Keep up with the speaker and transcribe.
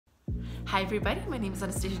Hi everybody, my name is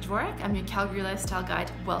Anastasia Dvorak. I'm your Calgary Lifestyle guide.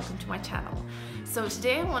 Welcome to my channel. So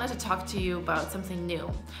today I wanted to talk to you about something new.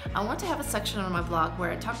 I want to have a section on my blog where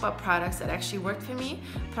I talk about products that actually work for me,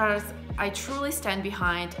 products I truly stand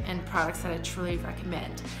behind, and products that I truly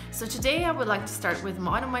recommend. So today I would like to start with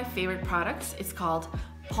one of my favorite products. It's called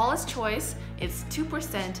Paula's Choice. It's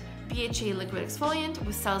 2% BHA Liquid Exfoliant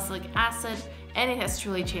with salicylic acid, and it has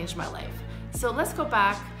truly changed my life. So let's go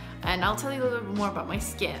back and I'll tell you a little bit more about my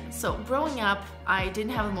skin. So growing up, I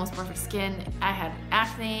didn't have the most perfect skin. I had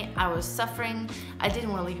acne, I was suffering, I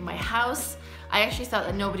didn't want to leave my house. I actually thought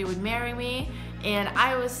that nobody would marry me, and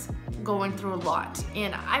I was going through a lot.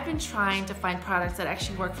 And I've been trying to find products that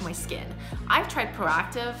actually work for my skin. I've tried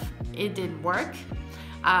Proactive, it didn't work,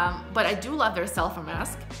 but I do love their sulfur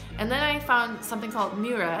mask. And then I found something called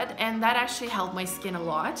Murad, and that actually helped my skin a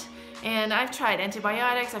lot. And I've tried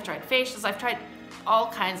antibiotics, I've tried facials, I've tried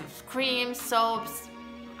all kinds of creams, soaps,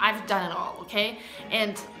 I've done it all, okay?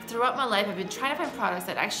 And throughout my life, I've been trying to find products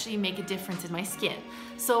that actually make a difference in my skin.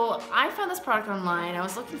 So I found this product online. I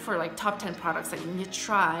was looking for like top 10 products that you need to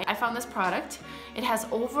try. I found this product. It has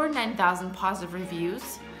over 9,000 positive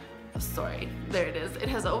reviews. Sorry, there it is. It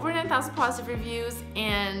has over 9,000 positive reviews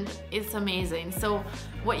and it's amazing. So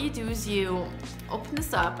what you do is you open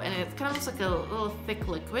this up, and it kind of looks like a little thick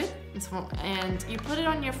liquid, and you put it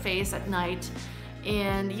on your face at night,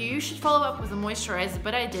 and you should follow up with a moisturizer,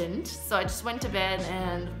 but I didn't. So I just went to bed,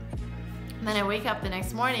 and then I wake up the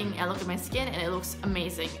next morning, I look at my skin and it looks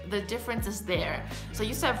amazing. The difference is there. So I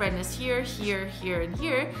used to have redness here, here, here, and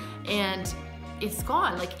here, and it's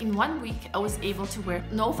gone. Like in 1 week, I was able to wear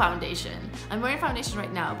no foundation. I'm wearing foundation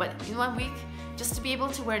right now, but in 1 week, just to be able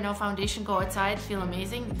to wear no foundation, go outside, feel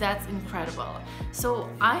amazing, that's incredible. So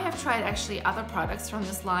I have tried actually other products from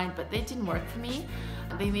this line, but they didn't work for me.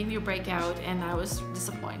 They made me break out and I was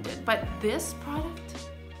disappointed. But this product,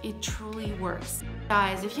 it truly works.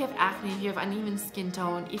 Guys, if you have acne, if you have uneven skin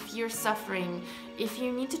tone, if you're suffering, if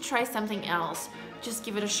you need to try something else, just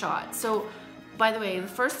give it a shot. So by the way, the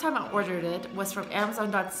first time I ordered it was from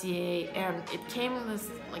Amazon.ca, and it came in this,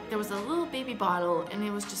 like, there was a little baby bottle and it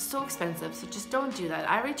was just so expensive, so just don't do that.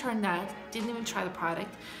 I returned that, didn't even try the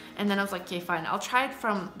product, and then I was like, okay, fine, I'll try it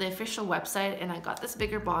from the official website, and I got this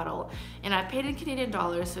bigger bottle, and I paid in Canadian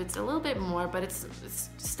dollars, so it's a little bit more, but it's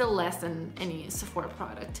still less than any Sephora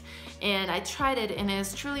product. And I tried it, and it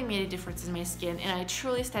has truly made a difference in my skin, and I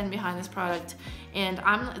truly stand behind this product. And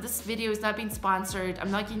this video is not being sponsored,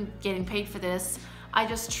 I'm not getting paid for this. I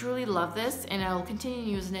just truly love this, and I will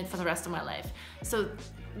continue using it for the rest of my life. So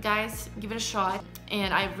guys, give it a shot,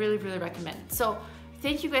 and I really, really recommend it. So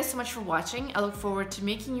thank you guys so much for watching. I look forward to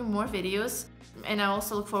making you more videos, and I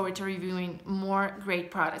also look forward to reviewing more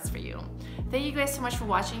great products for you. Thank you guys so much for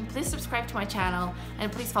watching. Please subscribe to my channel,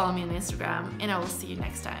 and please follow me on Instagram, and I will see you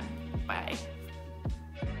next time. Bye.